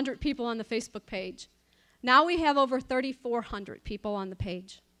had 100 people on the Facebook page. Now we have over 3,400 people on the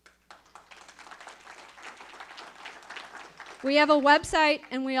page. We have a website,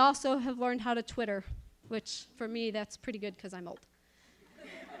 and we also have learned how to Twitter, which for me, that's pretty good because I'm old.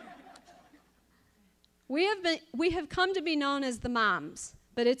 We have come to be known as the Moms,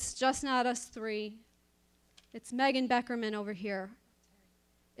 but it's just not us three. It's Megan Beckerman over here.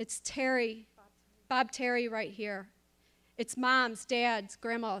 It's Terry, Bob Terry right here. It's moms, dads,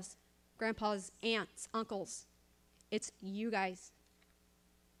 grandmas, grandpas, aunts, uncles. It's you guys.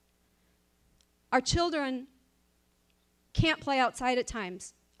 Our children can't play outside at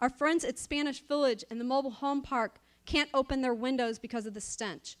times. Our friends at Spanish Village and the mobile home park can't open their windows because of the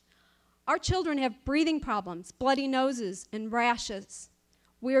stench. Our children have breathing problems, bloody noses, and rashes.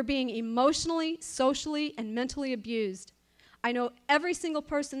 We are being emotionally, socially, and mentally abused. I know every single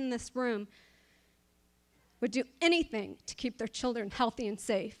person in this room would do anything to keep their children healthy and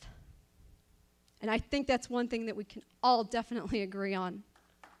safe. And I think that's one thing that we can all definitely agree on.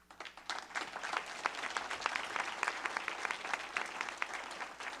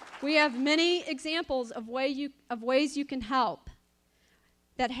 We have many examples of ways you can help.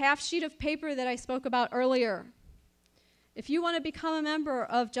 That half sheet of paper that I spoke about earlier. If you want to become a member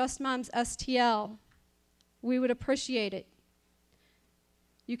of Just Moms STL, we would appreciate it.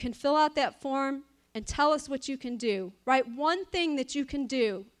 You can fill out that form and tell us what you can do. Write one thing that you can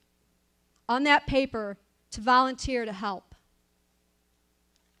do on that paper to volunteer to help.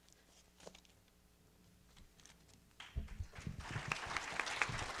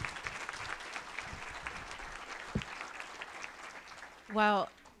 Well,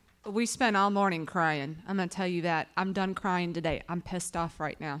 we spent all morning crying. I'm going to tell you that. I'm done crying today. I'm pissed off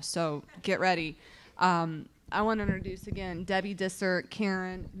right now, so get ready. I want to introduce again Debbie Disser,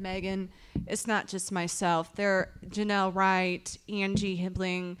 Karen, Megan. It's not just myself. They're Janelle Wright, Angie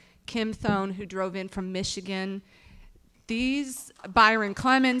Hibbling, Kim Thone, who drove in from Michigan. These, Byron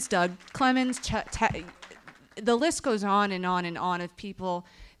Clemens, Doug Clemens, the list goes on and on and on of people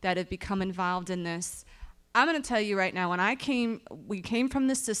that have become involved in this. I'm going to tell you right now, when we came from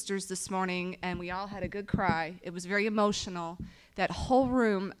the sisters this morning, and we all had a good cry. It was very emotional. That whole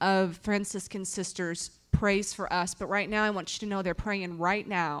room of Franciscan sisters prays for us, but right now I want you to know they're praying right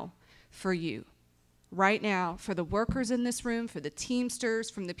now for you. Right now, for the workers in this room, for the Teamsters,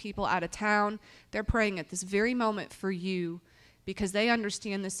 from the people out of town. They're praying at this very moment for you because they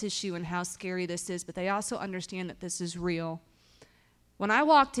understand this issue and how scary this is, but they also understand that this is real. When I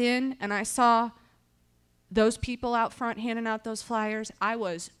walked in and I saw those people out front handing out those flyers, I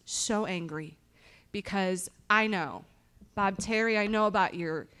was so angry because I know, Bob Terry, I know about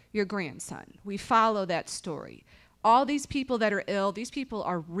your grandson. We follow that story. All these people that are ill, these people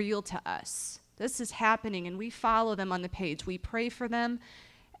are real to us. This is happening, and we follow them on the page. We pray for them.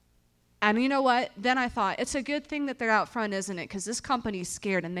 And you know what? Then I thought, it's a good thing that they're out front, isn't it? Because this company's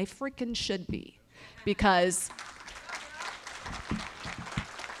scared, and they freaking should be. Because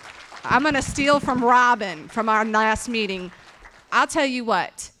I'm going to steal from Robin from our last meeting. I'll tell you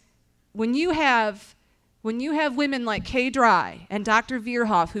what. When you have women like Kay Dry and Dr.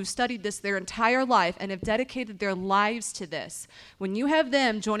 Vierhoff, who've studied this their entire life and have dedicated their lives to this, when you have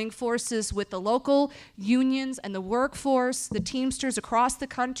them joining forces with the local unions and the workforce, the Teamsters across the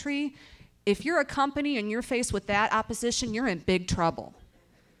country, if you're a company and you're faced with that opposition, you're in big trouble.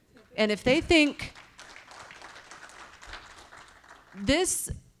 And if they think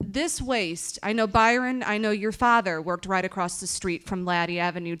this waste, I know Byron, I know your father worked right across the street from Laddie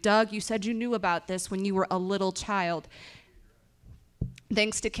Avenue. Doug, you said you knew about this when you were a little child.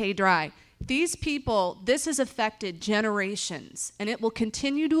 Thanks to Kay Dry. These people, this has affected generations, and it will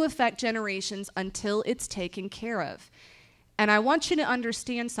continue to affect generations until it's taken care of. And I want you to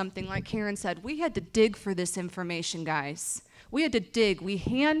understand something, like Karen said, we had to dig for this information, guys. We had to dig. We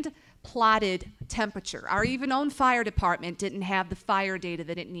plotted temperature. Our even own fire department didn't have the fire data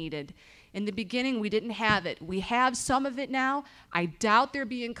that it needed. In the beginning, we didn't have it. We have some of it now. I doubt they're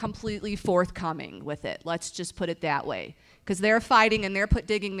being completely forthcoming with it. Let's just put it that way. Because they're fighting and they're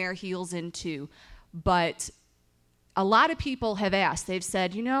digging their heels in too. But a lot of people have asked, they've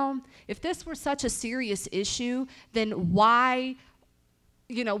said, you know, if this were such a serious issue, then why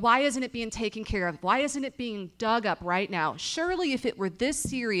isn't it being taken care of? Why isn't it being dug up right now? Surely if it were this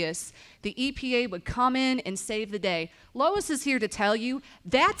serious, the EPA would come in and save the day. Lois is here to tell you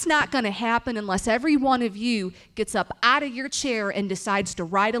that's not going to happen unless every one of you gets up out of your chair and decides to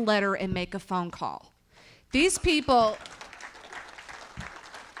write a letter and make a phone call. These people,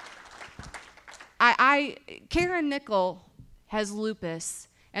 Karen Nickel has lupus.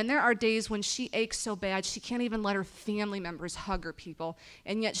 And there are days when she aches so bad she can't even let her family members hug her people.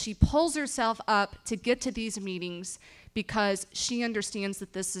 And yet she pulls herself up to get to these meetings because she understands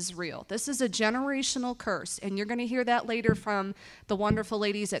that this is real. This is a generational curse. And you're going to hear that later from the wonderful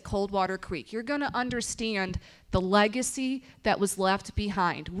ladies at Coldwater Creek. You're going to understand the legacy that was left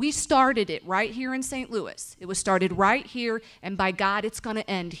behind. We started it right here in St. Louis. It was started right here, and by God, it's going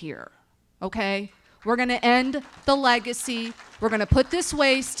to end here. Okay? We're going to end the legacy. We're going to put this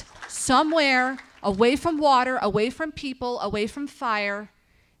waste somewhere away from water, away from people, away from fire.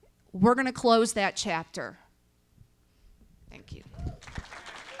 We're going to close that chapter. Thank you.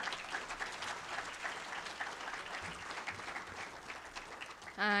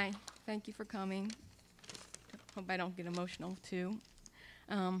 Hi, thank you for coming. Hope I don't get emotional too.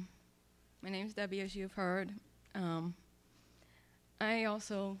 My name's Debbie, as you've heard. I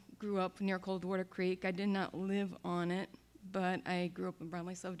also grew up near Coldwater Creek. I did not live on it, but I grew up in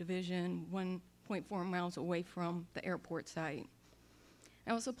Brownlee Subdivision, 1.4 miles away from the airport site.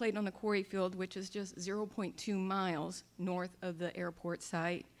 I also played on the quarry field, which is just 0.2 miles north of the airport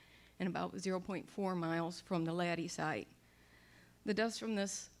site and about 0.4 miles from the Laddie site. The dust from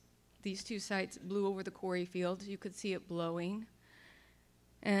this these two sites blew over the quarry fields. You could see it blowing.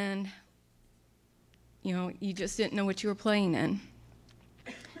 And, you know, you just didn't know what you were playing in.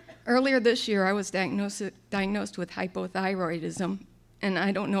 Earlier this year, I was diagnosed with hypothyroidism, and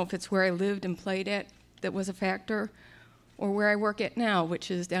I don't know if it's where I lived and played at that was a factor, or where I work at now,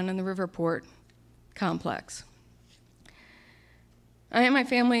 which is down in the Riverport complex. I and my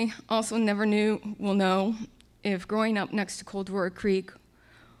family also never will know if growing up next to Coldwater Creek,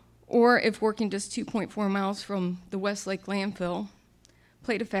 or if working just 2.4 miles from the West Lake Landfill,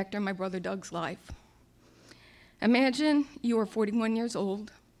 played a factor in my brother Doug's life. Imagine you are 41 years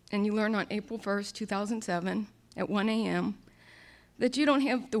old, and you learn on April 1st, 2007, at 1 a.m., that you don't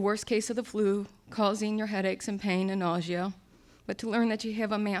have the worst case of the flu, causing your headaches and pain and nausea, but to learn that you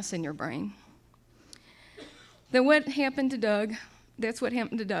have a mass in your brain. Then what happened to Doug? That's what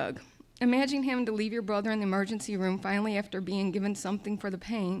happened to Doug. Imagine having to leave your brother in the emergency room finally after being given something for the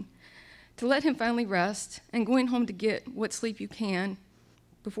pain, to let him finally rest, and going home to get what sleep you can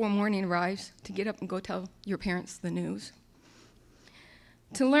before morning arrives, to get up and go tell your parents the news.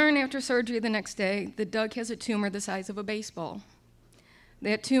 To learn after surgery the next day that Doug has a tumor the size of a baseball.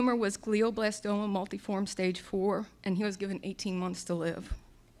 That tumor was glioblastoma multiforme stage 4, and he was given 18 months to live.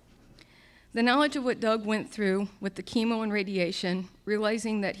 The knowledge of what Doug went through with the chemo and radiation,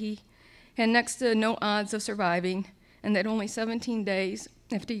 realizing that he had next to no odds of surviving, and that only 17 days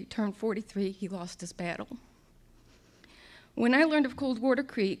after he turned 43, he lost his battle. When I learned of Coldwater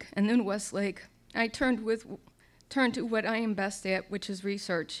Creek and then West Lake, I turned to what I am best at, which is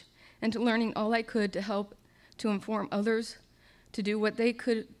research, and to learning all I could to help to inform others to do what they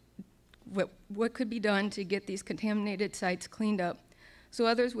could, what could be done to get these contaminated sites cleaned up, so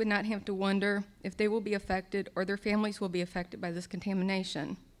others would not have to wonder if they will be affected or their families will be affected by this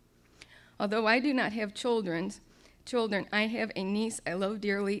contamination. Although I do not have children, I have a niece I love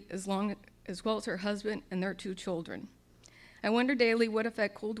dearly, as well as her husband and their 2 children. I wonder daily what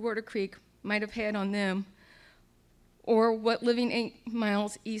effect Coldwater Creek might have had on them, or what living 8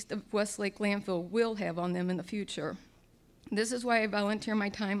 miles east of West Lake Landfill will have on them in the future. This is why I volunteer my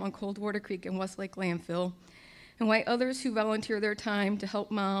time on Coldwater Creek and West Lake Landfill, and why others who volunteer their time to help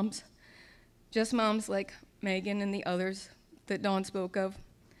moms, just moms like Megan and the others that Dawn spoke of,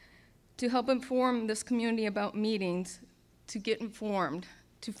 to help inform this community about meetings, to get informed,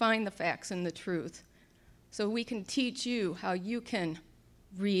 to find the facts and the truth, so we can teach you how you can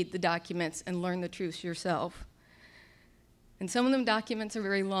read the documents and learn the truth yourself. And some of them documents are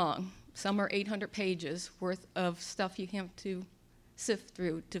very long. Some are 800 pages worth of stuff you have to sift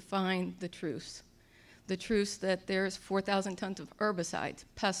through to find the truths. The truths that there's 4,000 tons of herbicides,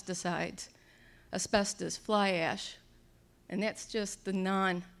 pesticides, asbestos, fly ash, and that's just the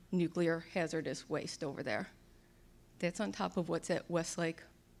non-nuclear hazardous waste over there. That's on top of what's at West Lake,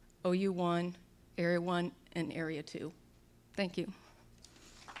 OU1, Area 1, and Area 2. Thank you.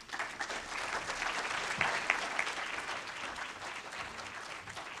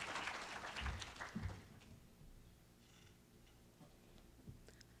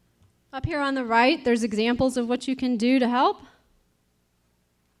 Up here on the right, there's examples of what you can do to help.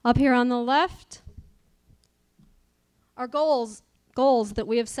 Up here on the left are goals that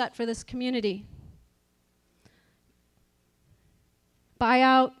we have set for this community.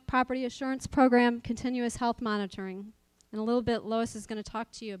 Buyout, property assurance program, continuous health monitoring. In a little bit, Lois is going to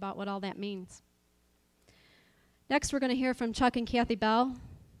talk to you about what all that means. Next, we're going to hear from Chuck and Kathy Bell.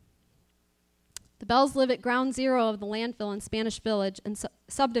 The Bells live at ground zero of the landfill in Spanish Village and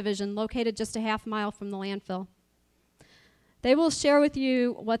subdivision located just a half mile from the landfill. They will share with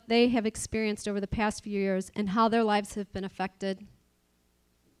you what they have experienced over the past few years and how their lives have been affected.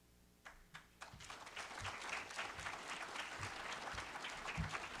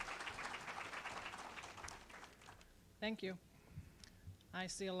 Thank you. I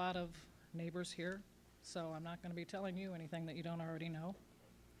see a lot of neighbors here, so I'm not going to be telling you anything that you don't already know.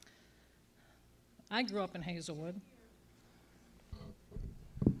 I grew up in Hazelwood.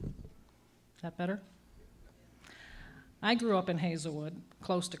 Is that better? I grew up in Hazelwood,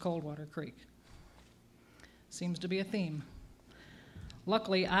 close to Coldwater Creek. Seems to be a theme.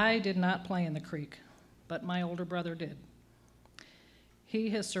 Luckily, I did not play in the creek, but my older brother did.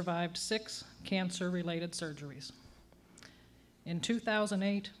 He has survived 6 cancer-related surgeries. In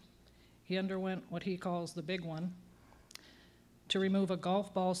 2008, he underwent what he calls the big one, to remove a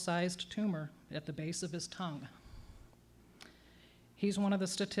golf ball-sized tumor at the base of his tongue. He's one of the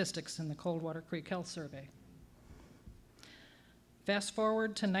statistics in the Coldwater Creek Health Survey. Fast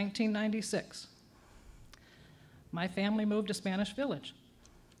forward to 1996. My family moved to Spanish Village.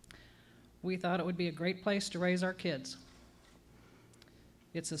 We thought it would be a great place to raise our kids.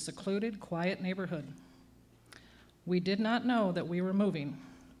 It's a secluded, quiet neighborhood. We did not know that we were moving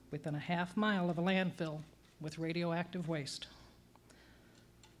within a half-mile of a landfill with radioactive waste.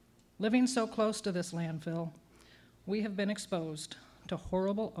 Living so close to this landfill, we have been exposed to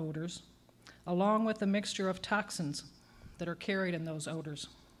horrible odors, along with a mixture of toxins that are carried in those odors.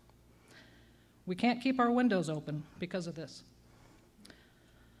 We can't keep our windows open because of this.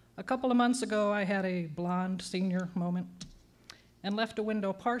 A couple of months ago, I had a blonde senior moment and left a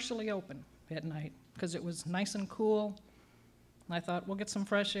window partially open at night because it was nice and cool. And I thought, we'll get some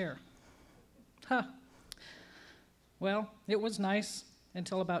fresh air. Huh. Well, it was nice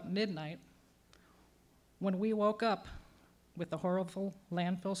until about midnight when we woke up with the horrible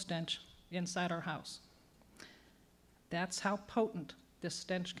landfill stench inside our house. That's how potent this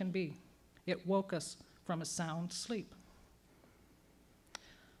stench can be. It woke us from a sound sleep.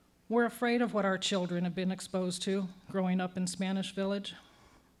 We're afraid of what our children have been exposed to growing up in Spanish Village,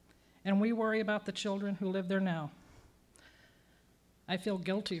 and we worry about the children who live there now. I feel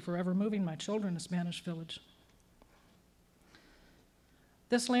guilty for ever moving my children to Spanish Village.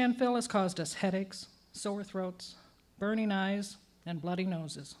 This landfill has caused us headaches, sore throats, burning eyes, and bloody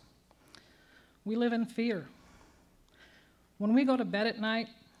noses. We live in fear. When we go to bed at night,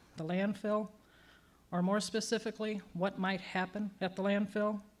 the landfill, or more specifically, what might happen at the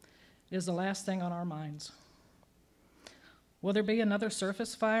landfill, is the last thing on our minds. Will there be another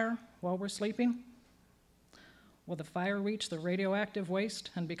surface fire while we're sleeping? Will the fire reach the radioactive waste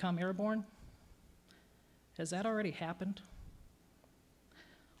and become airborne? Has that already happened?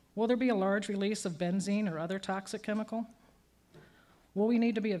 Will there be a large release of benzene or other toxic chemical? Will we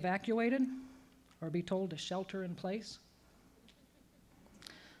need to be evacuated or be told to shelter in place?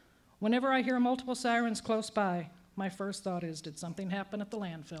 Whenever I hear multiple sirens close by, my first thought is, did something happen at the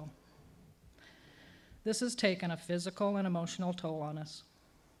landfill? This has taken a physical and emotional toll on us.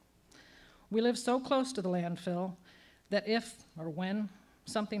 We live so close to the landfill that if or when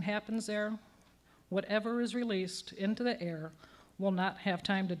something happens there, whatever is released into the air will not have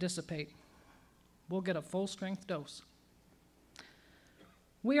time to dissipate. We'll get a full-strength dose.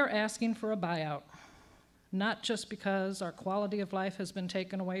 We are asking for a buyout, not just because our quality of life has been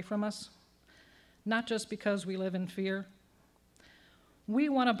taken away from us, not just because we live in fear. We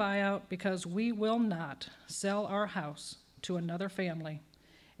want a buyout because we will not sell our house to another family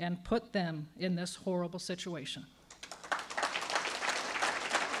and put them in this horrible situation.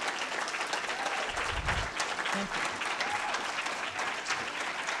 Thank you.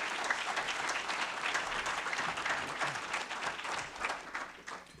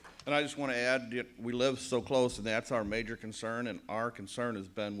 And I just want to add that we live so close, and that's our major concern, and our concern has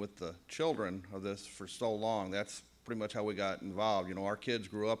been with the children of this for so long. That's pretty much how we got involved. You know, our kids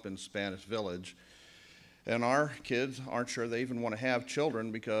grew up in Spanish Village, and our kids aren't sure they even want to have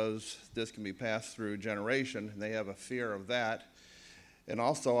children because this can be passed through generation, and they have a fear of that. And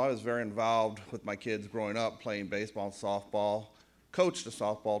also, I was very involved with my kids growing up, playing baseball and softball, coached a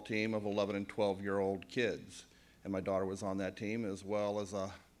softball team of 11 and 12-year-old kids. And my daughter was on that team, as well as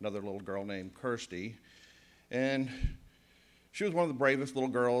another little girl named Kirsty. And she was one of the bravest little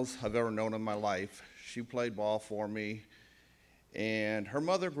girls I've ever known in my life. She played ball for me, and her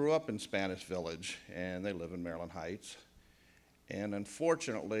mother grew up in Spanish Village, and they live in Maryland Heights. And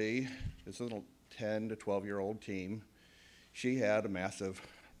unfortunately, this little 10 to 12-year-old team, she had a massive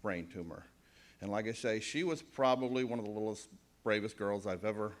brain tumor. And like I say, she was probably one of the littlest, bravest girls I've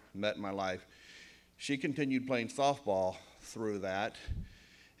ever met in my life. She continued playing softball through that,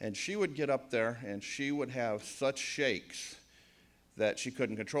 and she would get up there and she would have such shakes that she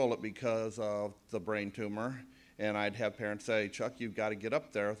couldn't control it because of the brain tumor. And I'd have parents say, Chuck, you've got to get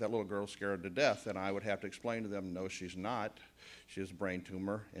up there. That little girl's scared to death. And I would have to explain to them, no, she's not. She has a brain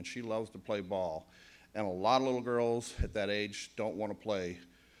tumor, and she loves to play ball. And a lot of little girls at that age don't want to play.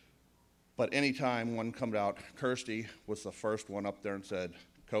 But anytime one comes out, Kirsty was the first one up there and said,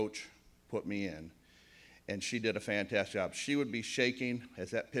 Coach, put me in. And she did a fantastic job. She would be shaking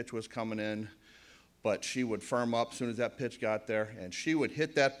as that pitch was coming in, but she would firm up as soon as that pitch got there, and she would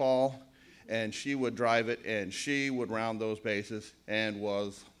hit that ball, and she would drive it, and she would round those bases, and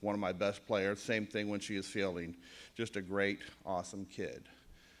was one of my best players. Same thing when she was fielding. Just a great, awesome kid.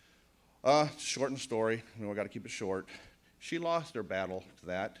 Shortened story, you know, I got to keep it short. She lost her battle to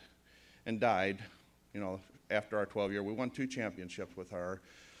that and died, you know, after our 12-year. We won 2 championships with her.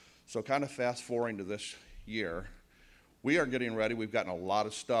 So kind of fast forwarding to this year, we are getting ready. We've gotten a lot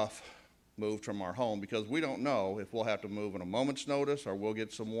of stuff moved from our home because we don't know if we'll have to move in a moment's notice or we'll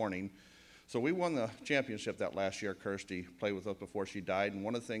get some warning. So we won the championship that last year. Kirsty played with us before she died, and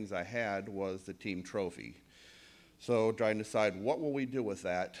one of the things I had was the team trophy. So trying to decide what will we do with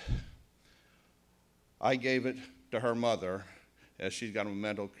that. I gave it to her mother, as she's got a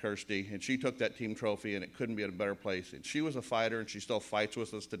memento, Kirsty, and she took that team trophy, and it couldn't be at a better place. And she was a fighter, and she still fights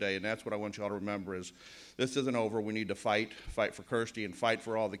with us today, and that's what I want you all to remember is this isn't over. We need to fight for Kirsty and fight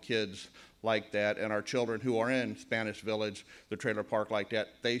for all the kids like that, and our children who are in Spanish Village, the trailer park like that,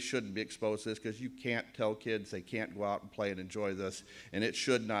 they shouldn't be exposed to this because you can't tell kids they can't go out and play and enjoy this, and it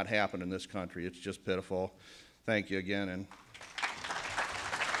should not happen in this country. It's just pitiful. Thank you again, and